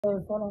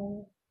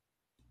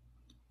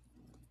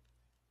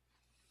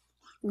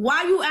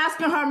Why you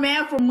asking her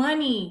man for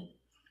money?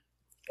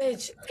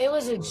 Bitch, it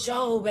was a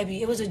joke,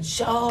 baby. It was a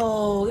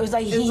joke. It was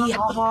like hee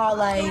ha ha,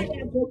 like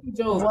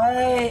what?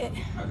 I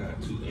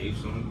got 2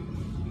 apes on.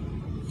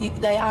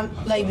 I'm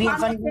like being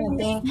funny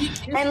thing.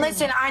 And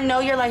listen, I know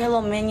you're like a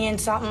little minion,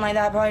 something like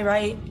that, probably,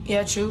 right?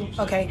 Yeah, true.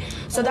 Okay,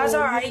 so that's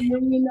all right.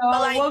 But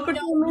like, welcome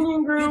to the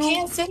minion group. You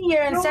can't sit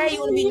here and say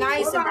you want to be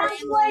nice and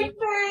friendly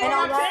and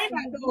all that.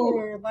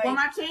 I'm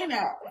not saying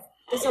that.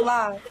 It's a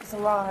lot. It's a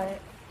lot.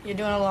 You're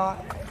doing a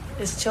lot.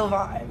 It's chill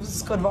vibes.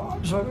 It's good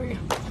vibes, baby.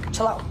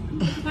 Chill out.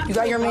 You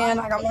got your man.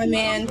 I got my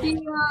man.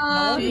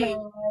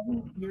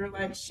 You're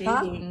like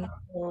shading.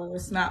 So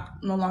it's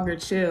no longer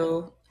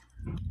chill.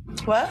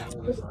 What?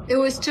 It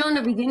was chill in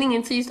the beginning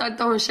until you started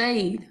throwing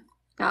shade.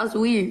 That was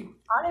weird.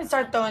 I didn't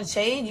start throwing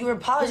shade. You were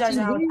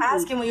apologizing. I was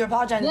asking what you were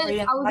apologizing for.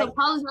 Yes, I was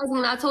apologizing,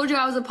 and I told you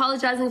I was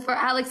apologizing for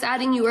Alex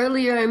adding you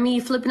earlier and me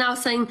flipping out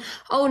saying,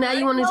 "Oh, now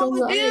you want to join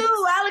your ex."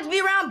 You, Alex,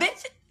 be around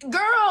bitch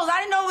girls.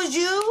 I didn't know it was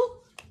you.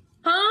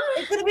 Huh?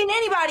 It could have been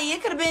anybody.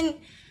 It could have been.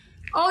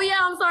 Oh yeah,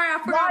 I'm sorry. I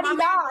forgot. I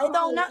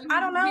don't know. I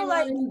don't know.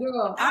 Like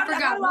I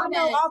forgot. My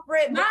bad.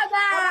 My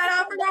bad.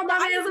 I forgot my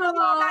man's girl.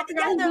 I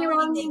forgot to be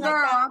wrong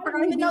girl. I forgot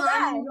to be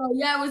wrong girl.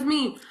 Yeah, it was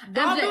me.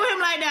 Don't do him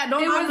like that.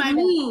 Don't do him like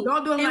that.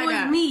 Don't do him like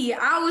that. It was me.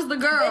 I was the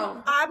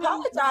girl. I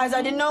apologize.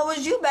 I didn't know it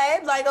was you,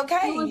 babe. Like,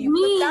 okay. It was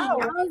me. I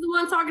was the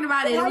one talking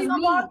about it. It was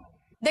me.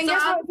 Then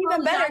guess what? It's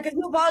even better because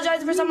you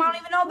apologized for something I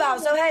don't even know about.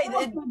 So hey,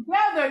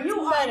 together you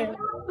are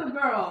the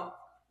girl.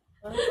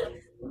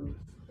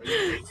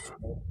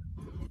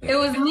 It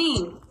was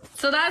me.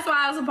 So that's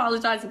why I was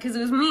apologizing, because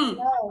it was me.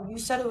 No, you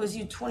said it was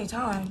you 20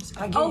 times.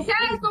 I get it.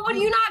 Okay, so what do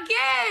you not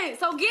get?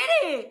 So get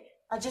it.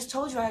 I just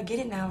told you I get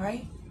it now,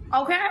 right?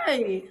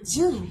 Okay.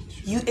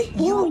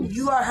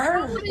 You are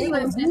her. How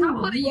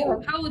old are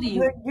you? How old are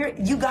you?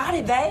 You got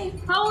it, babe.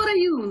 How old are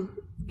you?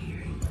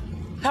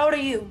 How old are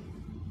you?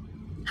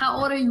 How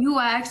old are you?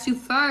 I asked you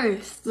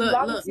first. You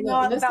obviously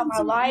know about my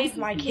life,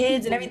 my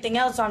kids, and everything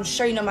else, so I'm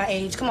sure you know my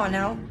age. Come on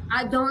now.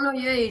 I don't know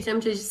your age. I'm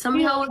just you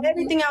know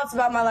everything else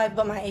about my life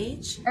but my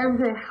age.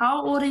 MJ,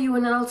 how old are you?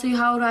 And then I'll tell you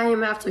how old I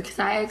am after, because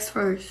I asked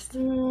first. I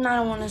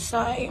don't want to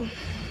say.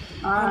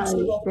 I'm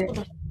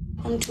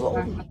too old.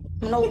 I'm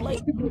an old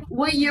lady.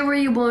 What year were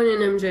you born in,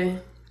 MJ?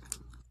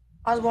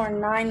 I was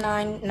born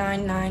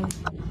 9999.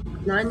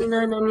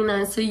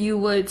 9999. So you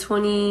were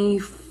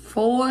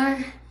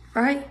 24,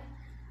 right?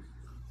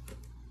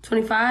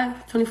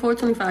 25, 24,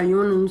 25. You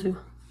want them to?